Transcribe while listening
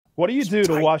What do you do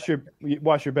to wash your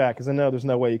back? Because I know there's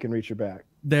no way you can reach your back.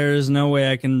 There is no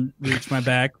way I can reach my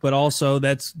back, but also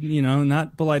that's, you know,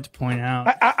 not polite to point out.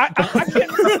 I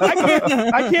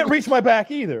can't reach my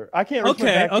back either. I can't reach my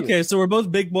back either. Okay, so we're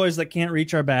both big boys that can't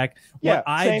reach our back. Yeah,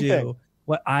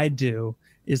 What I do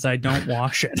is I don't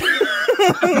wash it.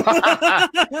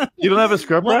 You don't have a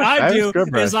scrub brush? What I do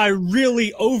is I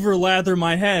really overlather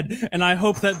my head, and I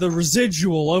hope that the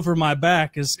residual over my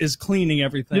back is cleaning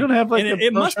everything. You don't have like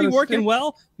it must be working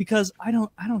well because I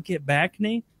don't get back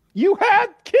acne. You had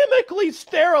chemically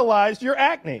sterilized your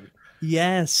acne.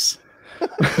 Yes.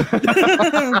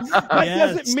 That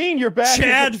doesn't mean your back.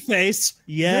 Chad face.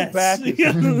 Yes. Your back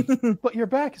is, but your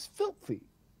back is filthy.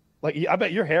 Like, I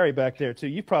bet you're hairy back there too.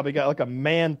 You've probably got like a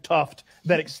man tuft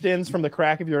that extends from the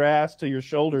crack of your ass to your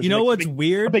shoulders. You know what's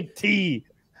weird? A big T.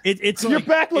 It's your like,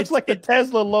 back looks like the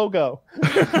Tesla logo.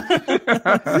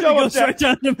 Goes right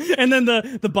down to, and then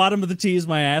the bottom of the T is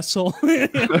my asshole. Very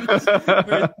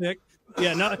thick.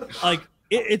 Yeah, no, like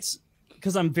it's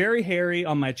because I'm very hairy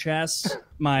on my chest,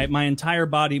 my entire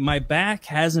body. My back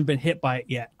hasn't been hit by it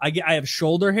yet. I have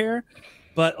shoulder hair,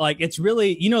 but like it's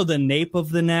really, you know, the nape of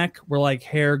the neck where like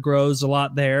hair grows a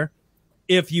lot there.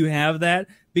 If you have that,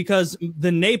 because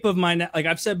the nape of my neck, like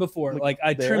I've said before, like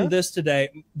I trimmed this today.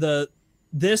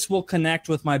 This will connect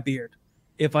with my beard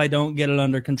if I don't get it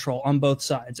under control on both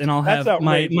sides, and I'll have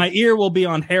my ear will be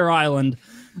on Hair Island,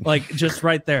 like just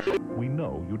right there. We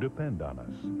know you depend on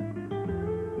us,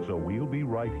 so we'll be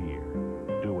right here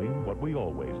doing what we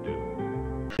always do.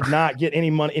 Did not get any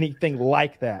money, anything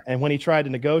like that. And when he tried to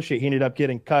negotiate, he ended up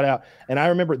getting cut out. And I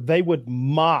remember they would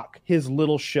mock his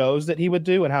little shows that he would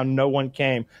do and how no one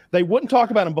came. They wouldn't talk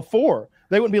about him before.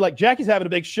 They wouldn't be like, Jackie's having a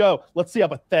big show. Let's see how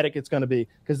pathetic it's going to be.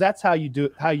 Because that's how you do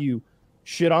it, how you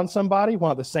shit on somebody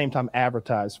while at the same time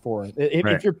advertise for it.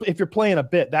 If you're playing a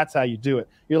bit, that's how you do it.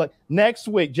 You're like, next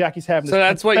week Jackie's having this. So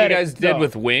that's what you guys did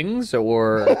with Wings,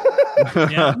 or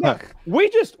yeah. We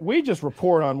just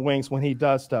report on Wings when he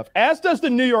does stuff, as does the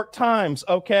New York Times.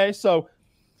 Okay, so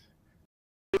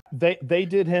they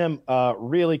did him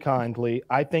really kindly.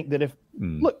 I think that if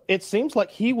look, it seems like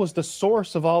he was the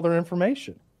source of all their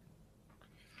information.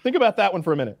 Think about that one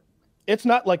for a minute. It's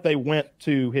not like they went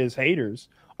to his haters,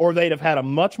 or they'd have had a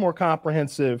much more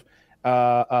comprehensive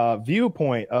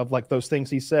viewpoint of like those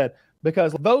things he said,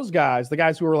 because those guys, the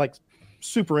guys who are like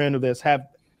super into this, have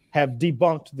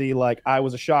debunked the like I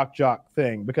was a shock jock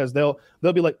thing, because they'll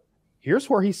be like, here's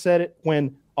where he said it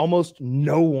when almost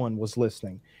no one was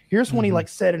listening. Here's when he like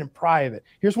said it in private.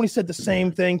 Here's when he said the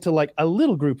same thing to like a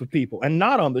little group of people and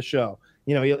not on the show.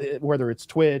 You know, whether it's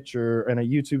Twitch or in a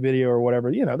YouTube video or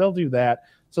whatever, you know, they'll do that.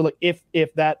 So like if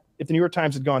the New York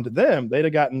Times had gone to them, they'd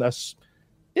have gotten us.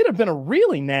 It'd have been a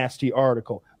really nasty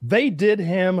article. They did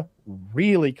him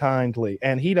really kindly,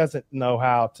 and he doesn't know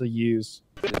how to use.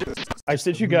 I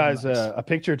sent you guys a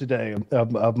picture today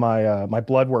of my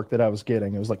blood work that I was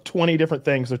getting. It was like 20 different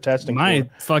things they're testing. My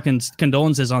fucking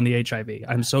condolences on the HIV.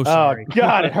 I'm so sorry. Oh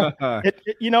God,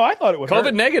 you know, I thought it would COVID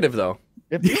hurt. negative though.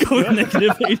 COVID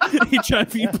negative,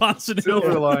 HIV positive.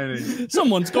 Silver lining.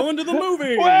 Someone's going to the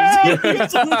movies.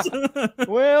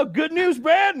 Well, good news,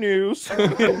 bad news.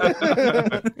 Don't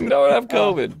have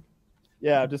COVID.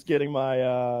 Yeah, just getting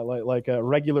my like a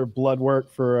regular blood work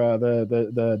for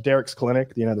the Derek's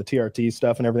clinic, you know, the TRT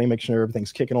stuff and everything, make sure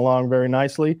everything's kicking along very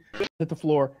nicely. Hit the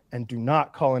floor and do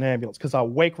not call an ambulance, because I'll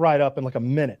wake right up in like a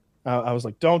minute. I was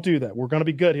like, don't do that. We're going to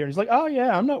be good here. And he's like, oh,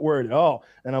 yeah, I'm not worried at all.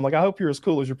 And I'm like, I hope you're as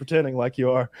cool as you're pretending like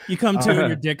you are. You come to and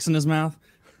your dick's in his mouth.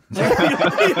 Wait,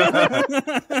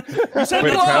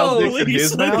 Charles Dick's in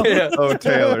his mouth? Yeah. Oh,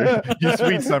 Taylor, you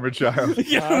sweet summer child.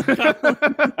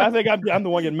 I think I'm the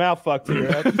one getting mouth fucked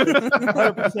here.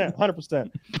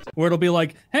 100%. Where it'll be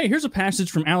like, hey, here's a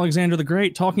passage from Alexander the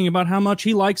Great talking about how much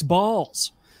he likes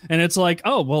balls. And it's like,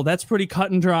 oh, well, that's pretty cut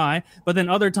and dry. But then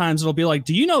other times it'll be like,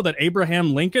 do you know that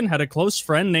Abraham Lincoln had a close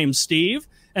friend named Steve?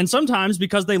 And sometimes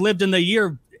because they lived in the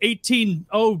year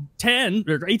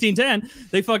 1810,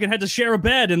 they fucking had to share a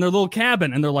bed in their little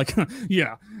cabin. And they're like,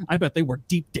 yeah, I bet they were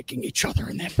deep dicking each other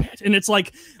in that bed. And it's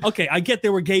like, okay, I get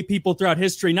there were gay people throughout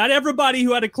history. Not everybody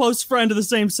who had a close friend of the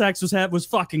same sex was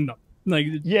fucking them. Like,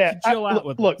 yeah, chill out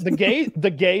with look,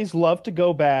 the gays love to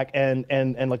go back and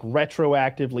like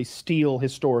retroactively steal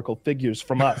historical figures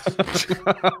from us.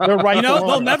 They're right. You know,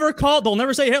 they'll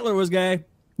never say Hitler was gay.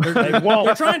 They won't.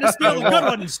 They're trying to steal the good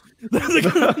ones.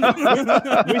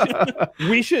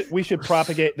 we should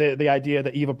propagate the idea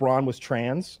that Eva Braun was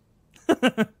trans.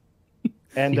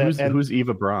 And who's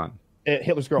Eva Braun?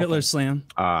 Hitler's girlfriend. Hitler's slam.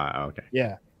 Okay.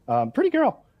 Yeah, pretty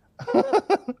girl.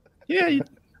 Yeah.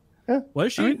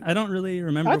 Was she? I don't really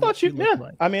remember. I thought she. Yeah.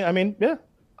 Like. I mean, yeah.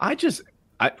 I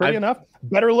Pretty enough.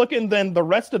 Better looking than the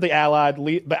rest of the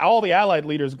all the Allied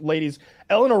leaders, ladies.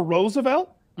 Eleanor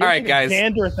Roosevelt. All right, guys.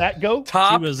 Gander at that goat.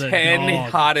 Top 10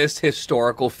 hottest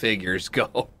historical figures.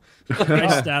 Go.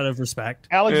 Based out of respect.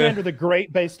 Alexander the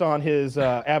Great, based on his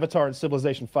Avatar in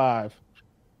Civilization 5.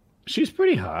 She's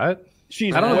pretty hot.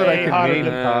 She's I don't know that I way can hotter name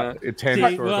than 10 well,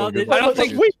 historical good I don't looking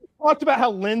think- we talked about how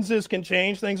lenses can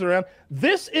change things around.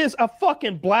 This is a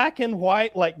fucking black and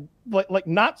white, like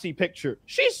Nazi picture.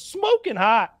 She's smoking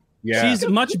hot. Yeah. She's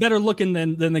much better looking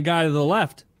than the guy to the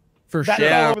left, for That sure.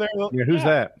 guy over there, Yeah, who's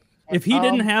that? If he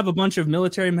didn't have a bunch of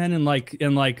military men in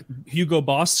like Hugo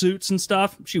Boss suits and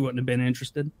stuff, she wouldn't have been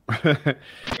interested.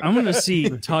 I'm gonna see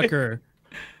Tucker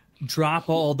drop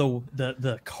all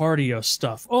the cardio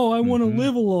stuff. Oh, I want to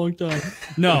live a long time.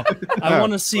 No, I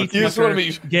want to see You just wanna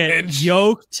Tucker be get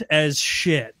yoked as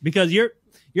shit because you're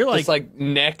like Just like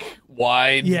neck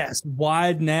wide. yes,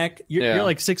 wide neck. You're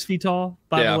like 6 feet tall,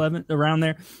 5'11", around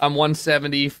there. I'm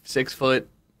 170, 6 foot.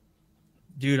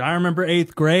 Dude, I remember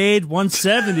 8th grade,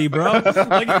 170, bro.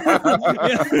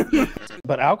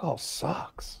 But alcohol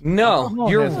sucks. No,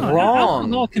 you're wrong.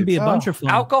 Alcohol can be a bunch of fun.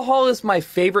 Alcohol is my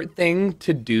favorite thing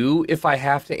to do if I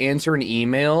have to answer an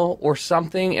email or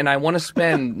something and I want to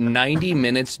spend 90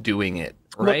 minutes doing it.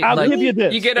 Right? Look, I'll give you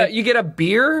this. You get a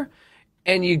beer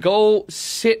and you go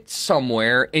sit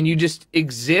somewhere and you just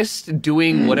exist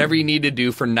doing whatever you need to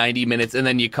do for 90 minutes and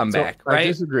then you come back, right? I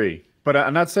disagree. But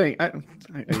I'm not saying...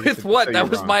 With what? That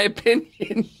was wrong. my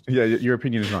opinion. Yeah, your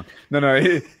opinion is wrong.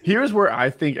 No. Here's where I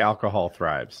think alcohol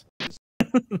thrives.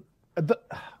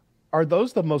 Are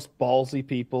those the most ballsy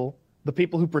people? The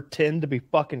people who pretend to be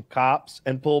fucking cops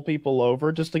and pull people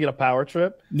over just to get a power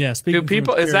trip? Yeah, speaking Do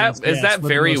people from is that experience, yes, we're the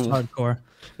very most hardcore?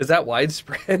 Is that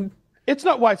widespread? It's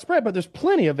not widespread, but there's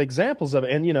plenty of examples of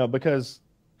it. And, because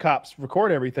cops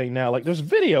record everything now, like there's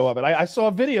video of it. I saw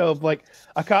a video of like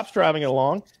a cop's driving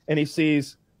along and he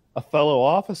sees a fellow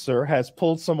officer has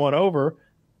pulled someone over,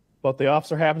 but the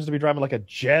officer happens to be driving like a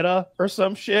Jetta or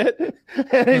some shit.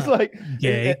 And he's like,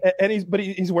 gay. and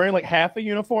he's wearing like half a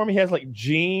uniform. He has like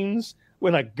jeans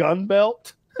with a gun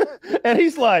belt. And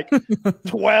he's like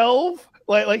 12.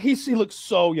 Like he looks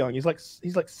so young. He's like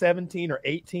 17 or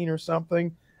 18 or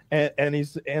something. And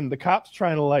the cop's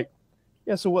trying to like,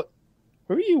 yeah, so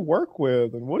who do you work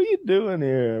with and what are you doing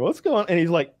here? What's going on? And he's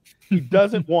like, he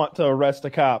doesn't want to arrest a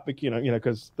cop,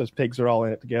 because those pigs are all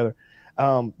in it together.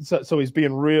 So he's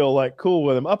being real like cool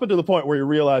with him up until the point where he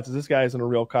realizes this guy isn't a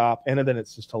real cop. And then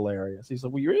it's just hilarious. He's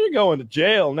like, well, you're going to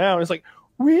jail now. And it's like,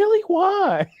 really?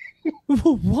 Why?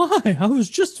 Why? I was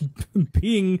just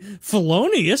being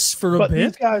felonious for a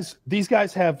bit. These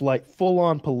guys have like full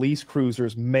on police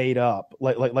cruisers made up.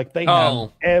 Like they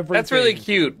have everything. That's really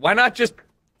cute. Why not just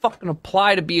fucking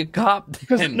apply to be a cop?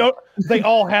 Because they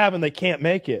all have and they can't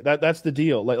make it. That's the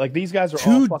deal. Like these guys are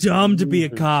too all dumb to be a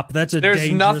cop. That's a there's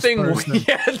dangerous nothing. person.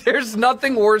 Yeah, there's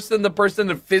nothing worse than the person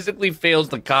that physically fails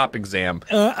the cop exam.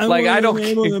 I don't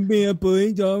able to be a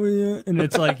police officer, and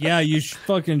it's like, yeah, you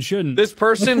fucking shouldn't. This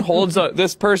person holds a.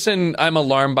 This person, I'm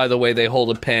alarmed by the way they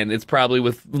hold a pen. It's probably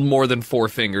with more than 4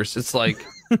 fingers. It's like.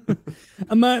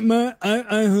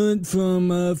 I heard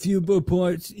from a few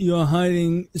reports you're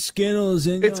hiding Skittles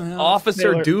in It's your house.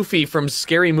 Officer Taylor. Doofy from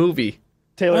Scary Movie.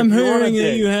 Taylor, I'm if you're on a hearing that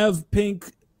date- you have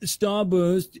pink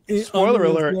Starburst. Spoiler under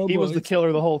the alert, he was the floorboards.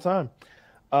 killer the whole time.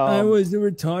 I was the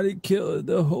retarded killer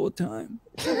the whole time.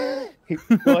 He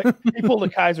pulled a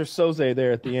Kaiser Soze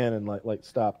there at the end and like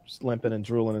stopped limping and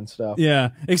drooling and stuff. Yeah,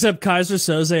 except Kaiser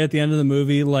Soze at the end of the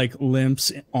movie like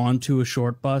limps onto a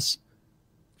short bus.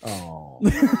 Oh.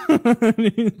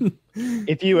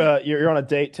 If you're on a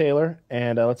date, Taylor,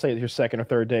 and let's say it's your second or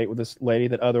third date with this lady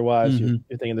that otherwise you're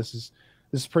thinking this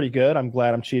is pretty good. I'm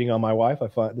glad I'm cheating on my wife. I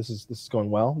find this is going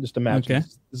well. Just imagine Okay.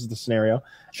 this is the scenario.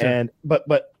 Sure. And but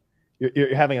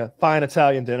you're having a fine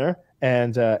Italian dinner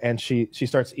and she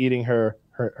starts eating her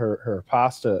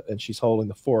pasta and she's holding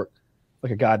the fork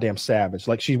like a goddamn savage.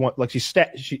 Like she literally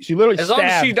As long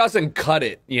as stabbed- she doesn't cut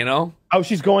it, you know. Oh,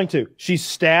 she's going to. She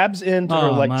stabs into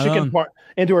her like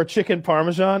into her chicken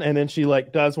parmesan, and then she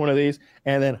like does one of these,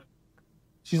 and then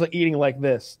she's like eating like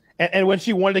this. And when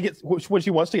she wants to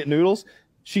get noodles,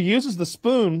 she uses the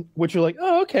spoon, which you're like,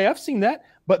 oh, okay, I've seen that.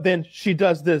 But then she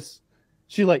does this.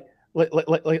 She like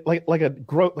a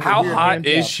gross. How hot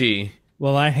is she?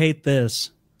 Well, I hate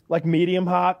this. Like medium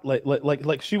hot, like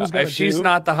she was gonna If she's do.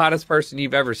 not the hottest person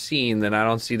you've ever seen, then I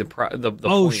don't see the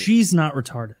Oh, point. she's not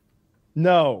retarded.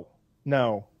 No,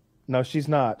 she's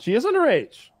not. She is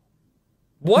underage.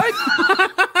 What?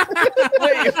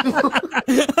 Wait.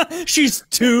 She's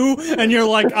 2, and you're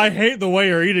like, I hate the way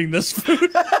you're eating this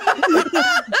food.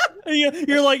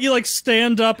 you like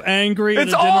stand up angry.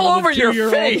 It's all over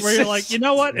your face. Where you're like, you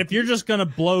know what? If you're just gonna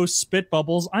blow spit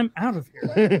bubbles, I'm out of here.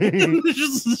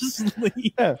 just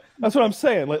leave. Yeah, that's what I'm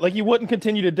saying. Like you wouldn't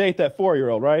continue to date that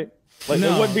 4-year-old, right? Like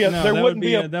there wouldn't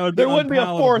be a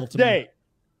 4th date.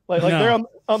 Like they're on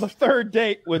the 3rd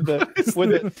date with the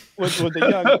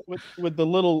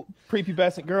little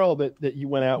prepubescent girl that you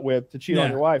went out with to cheat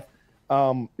on your wife.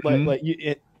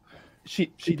 She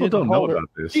People don't know about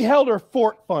this. She held her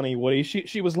fork funny, Woody.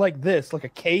 She was like this, like a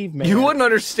caveman. You wouldn't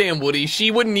understand, Woody.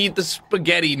 She wouldn't eat the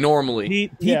spaghetti normally.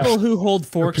 People who hold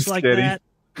forks like that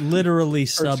literally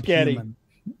subhuman.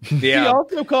 Yeah. She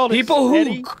also called it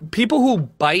people who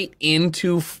bite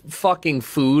into fucking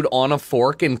food on a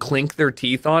fork and clink their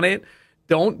teeth on it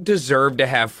don't deserve to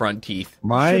have front teeth.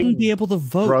 Shouldn't be able to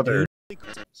vote, brother. dude.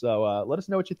 So let us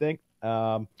know what you think.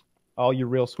 All you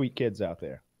real sweet kids out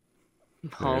there.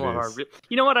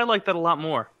 You know what? I like that a lot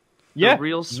more. Yeah, the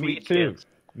real sweet me too. kids.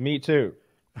 Me too.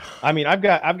 I mean, I've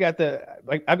got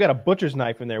a butcher's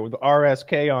knife in there with the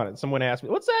RSK on it. Someone asked me,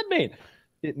 "What's that mean?"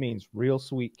 It means real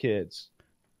sweet kids.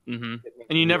 Mm-hmm.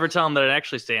 And you never tell them that it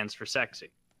actually stands for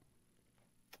sexy.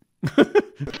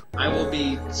 I will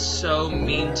be so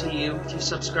mean to you if you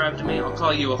subscribe to me. I'll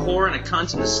call you a whore and a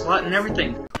cunt and a slut and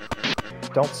everything.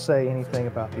 Don't say anything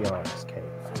about the RSK.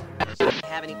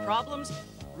 Have any problems?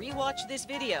 Rewatch this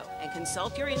video and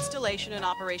consult your installation and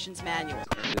operations manual.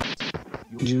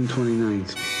 June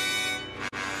 29th.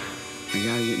 I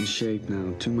gotta get in shape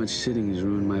now. Too much sitting has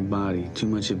ruined my body. Too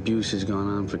much abuse has gone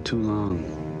on for too long.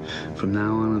 From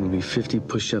now on, it'll be 50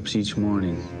 push-ups each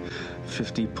morning,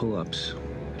 50 pull-ups.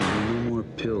 There will be no more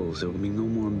pills. There will be no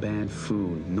more bad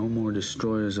food. No more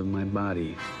destroyers of my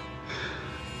body.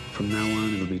 From now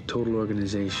on, it'll be total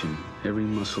organization. Every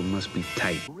muscle must be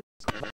tight.